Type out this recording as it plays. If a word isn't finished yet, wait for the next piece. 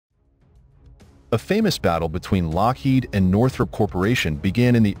A famous battle between Lockheed and Northrop Corporation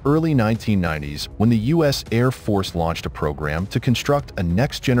began in the early 1990s when the U.S. Air Force launched a program to construct a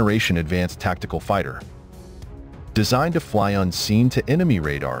next-generation advanced tactical fighter. Designed to fly unseen to enemy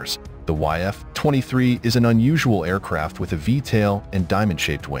radars, the YF-23 is an unusual aircraft with a V-tail and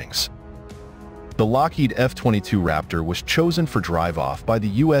diamond-shaped wings. The Lockheed F-22 Raptor was chosen for drive-off by the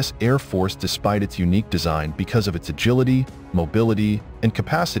U.S. Air Force despite its unique design because of its agility, mobility, and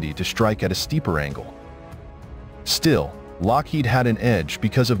capacity to strike at a steeper angle. Still, Lockheed had an edge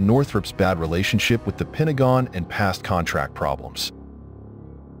because of Northrop's bad relationship with the Pentagon and past contract problems.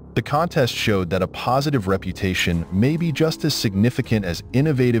 The contest showed that a positive reputation may be just as significant as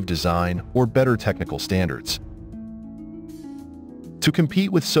innovative design or better technical standards. To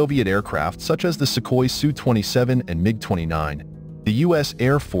compete with Soviet aircraft such as the Sukhoi Su-27 and MiG-29, the U.S.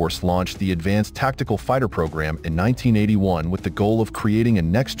 Air Force launched the Advanced Tactical Fighter Program in 1981 with the goal of creating a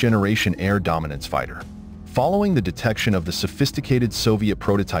next-generation air dominance fighter. Following the detection of the sophisticated Soviet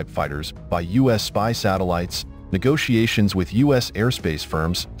prototype fighters by U.S. spy satellites, negotiations with U.S. airspace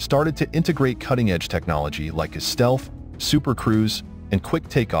firms started to integrate cutting-edge technology like stealth, supercruise, and quick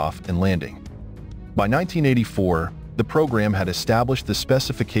takeoff and landing. By 1984, the program had established the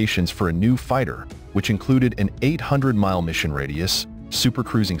specifications for a new fighter, which included an 800-mile mission radius,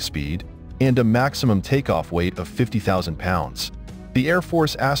 supercruising speed, and a maximum takeoff weight of 50,000 pounds. The Air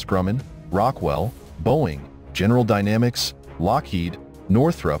Force asked Grumman, Rockwell, Boeing, General Dynamics, Lockheed,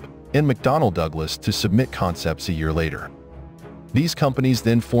 Northrop, and McDonnell Douglas to submit concepts a year later. These companies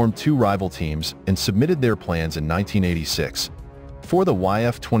then formed two rival teams and submitted their plans in 1986. For the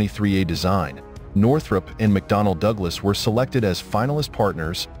YF-23A design, Northrop and McDonnell Douglas were selected as finalist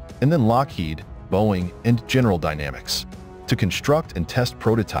partners, and then Lockheed, Boeing, and General Dynamics. To construct and test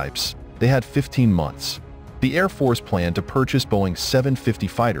prototypes, they had 15 months. The Air Force planned to purchase Boeing 750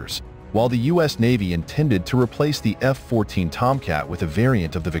 fighters, while the U.S. Navy intended to replace the F-14 Tomcat with a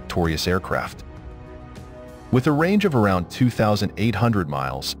variant of the victorious aircraft. With a range of around 2,800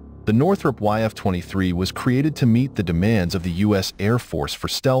 miles, the Northrop YF-23 was created to meet the demands of the U.S. Air Force for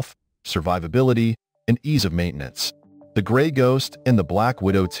stealth, survivability, and ease of maintenance. The Gray Ghost and the Black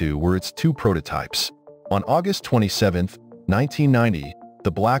Widow II were its two prototypes. On August 27, 1990,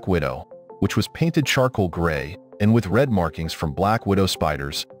 the Black Widow, which was painted charcoal gray and with red markings from Black Widow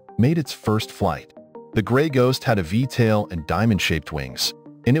spiders, made its first flight. The Gray Ghost had a V-tail and diamond-shaped wings,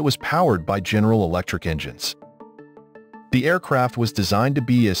 and it was powered by General Electric engines. The aircraft was designed to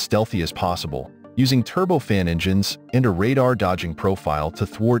be as stealthy as possible, using turbofan engines and a radar-dodging profile to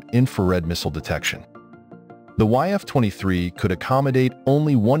thwart infrared missile detection. The YF-23 could accommodate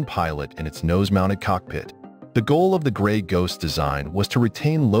only one pilot in its nose-mounted cockpit. The goal of the Gray Ghost design was to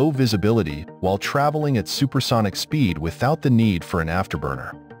retain low visibility while traveling at supersonic speed without the need for an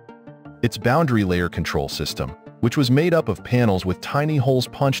afterburner. Its boundary layer control system, which was made up of panels with tiny holes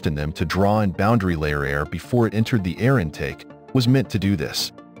punched in them to draw in boundary layer air before it entered the air intake, was meant to do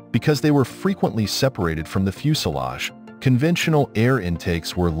this. Because they were frequently separated from the fuselage, conventional air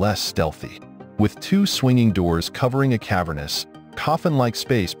intakes were less stealthy. With two swinging doors covering a cavernous, coffin-like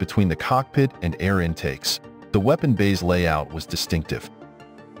space between the cockpit and air intakes, the weapon bay's layout was distinctive.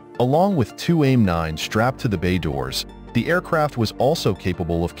 Along with two AIM-9s strapped to the bay doors, the aircraft was also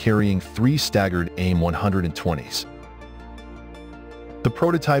capable of carrying three staggered AIM-120s. The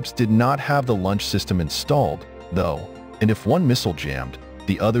prototypes did not have the launch system installed, though, and if one missile jammed,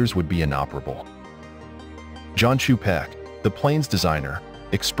 the others would be inoperable. John Chupek, the plane's designer,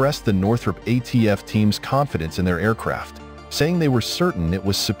 expressed the Northrop ATF team's confidence in their aircraft, saying they were certain it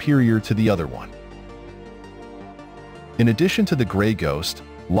was superior to the other one. In addition to the Gray Ghost,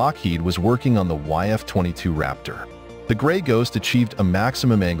 Lockheed was working on the YF-22 Raptor. The Gray Ghost achieved a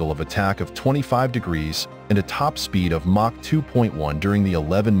maximum angle of attack of 25 degrees and a top speed of Mach 2.1 during the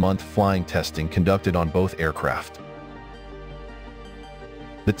 11-month flying testing conducted on both aircraft.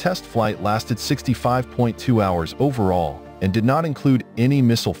 The test flight lasted 65.2 hours overall and did not include any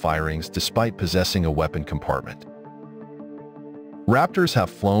missile firings despite possessing a weapon compartment. Raptors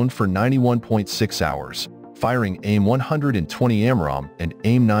have flown for 91.6 hours, firing AIM-120 AMRAAM and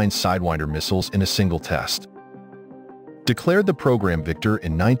AIM-9 Sidewinder missiles in a single test. Declared the program victor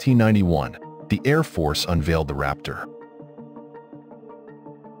in 1991, the Air Force unveiled the Raptor.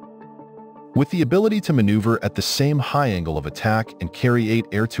 With the ability to maneuver at the same high angle of attack and carry 8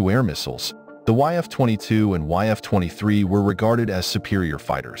 air-to-air missiles, the YF-22 and YF-23 were regarded as superior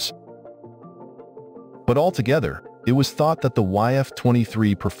fighters. But altogether, it was thought that the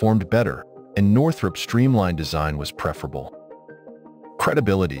YF-23 performed better, and Northrop's streamlined design was preferable.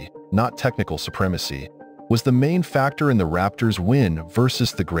 Credibility, not technical supremacy, was the main factor in the Raptor's win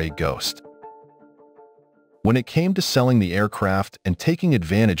versus the Gray Ghost. When it came to selling the aircraft and taking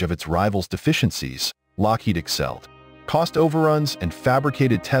advantage of its rivals' deficiencies, Lockheed excelled. Cost overruns and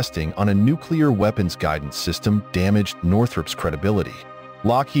fabricated testing on a nuclear weapons guidance system damaged Northrop's credibility.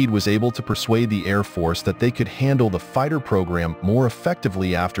 Lockheed was able to persuade the Air Force that they could handle the fighter program more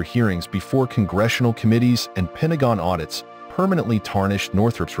effectively after hearings before congressional committees and Pentagon audits permanently tarnished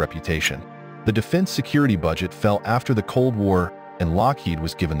Northrop's reputation. The defense security budget fell after the Cold War, and Lockheed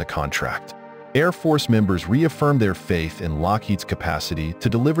was given the contract. Air Force members reaffirmed their faith in Lockheed's capacity to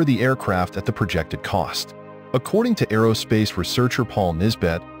deliver the aircraft at the projected cost. According to aerospace researcher Paul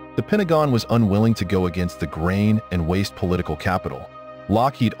Nisbet, the Pentagon was unwilling to go against the grain and waste political capital.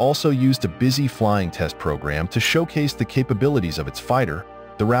 Lockheed also used a busy flying test program to showcase the capabilities of its fighter,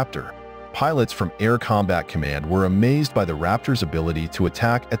 the Raptor. Pilots from Air Combat Command were amazed by the Raptor's ability to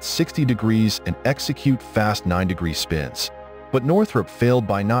attack at 60 degrees and execute fast 9-degree spins. But Northrop failed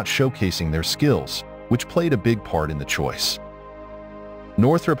by not showcasing their skills, which played a big part in the choice.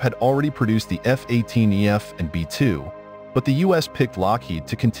 Northrop had already produced the F-18EF and B-2, but the U.S. picked Lockheed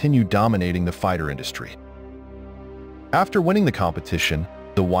to continue dominating the fighter industry. After winning the competition,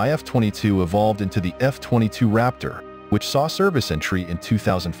 the YF-22 evolved into the F-22 Raptor, which saw service entry in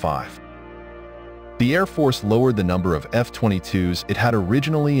 2005. The Air Force lowered the number of F-22s it had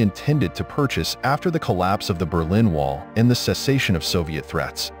originally intended to purchase after the collapse of the Berlin Wall and the cessation of Soviet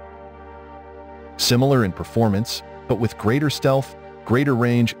threats. Similar in performance, but with greater stealth, greater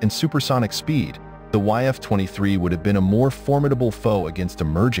range, and supersonic speed, the YF-23 would have been a more formidable foe against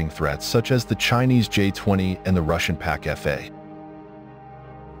emerging threats such as the Chinese J-20 and the Russian PAK-FA.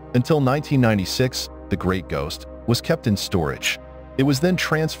 Until 1996, the Great Ghost was kept in storage. It was then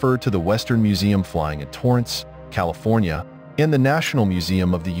transferred to the Western Museum flying in Torrance, California, and the National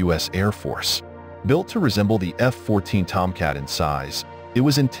Museum of the U.S. Air Force. Built to resemble the F-14 Tomcat in size, it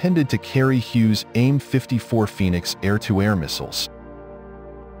was intended to carry Hughes' AIM-54 Phoenix air-to-air missiles.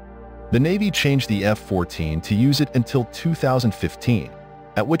 The Navy changed the F-14 to use it until 2015,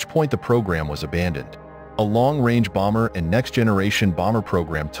 at which point the program was abandoned. A long-range bomber and next-generation bomber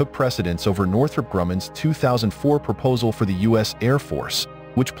program took precedence over Northrop Grumman's 2004 proposal for the U.S. Air Force,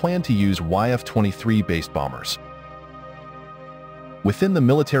 which planned to use YF-23-based bombers. Within the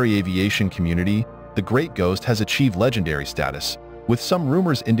military aviation community, the Great Ghost has achieved legendary status, with some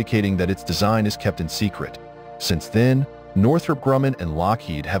rumors indicating that its design is kept in secret. Since then, Northrop Grumman and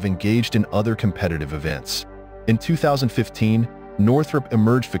Lockheed have engaged in other competitive events. In 2015, Northrop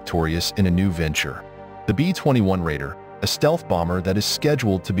emerged victorious in a new venture, the B-21 Raider, a stealth bomber that is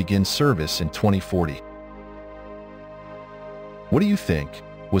scheduled to begin service in 2040. What do you think?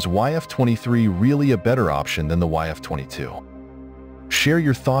 Was YF-23 really a better option than the YF-22? Share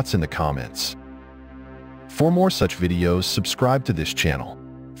your thoughts in the comments. For more such videos, subscribe to this channel.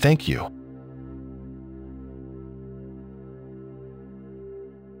 Thank you.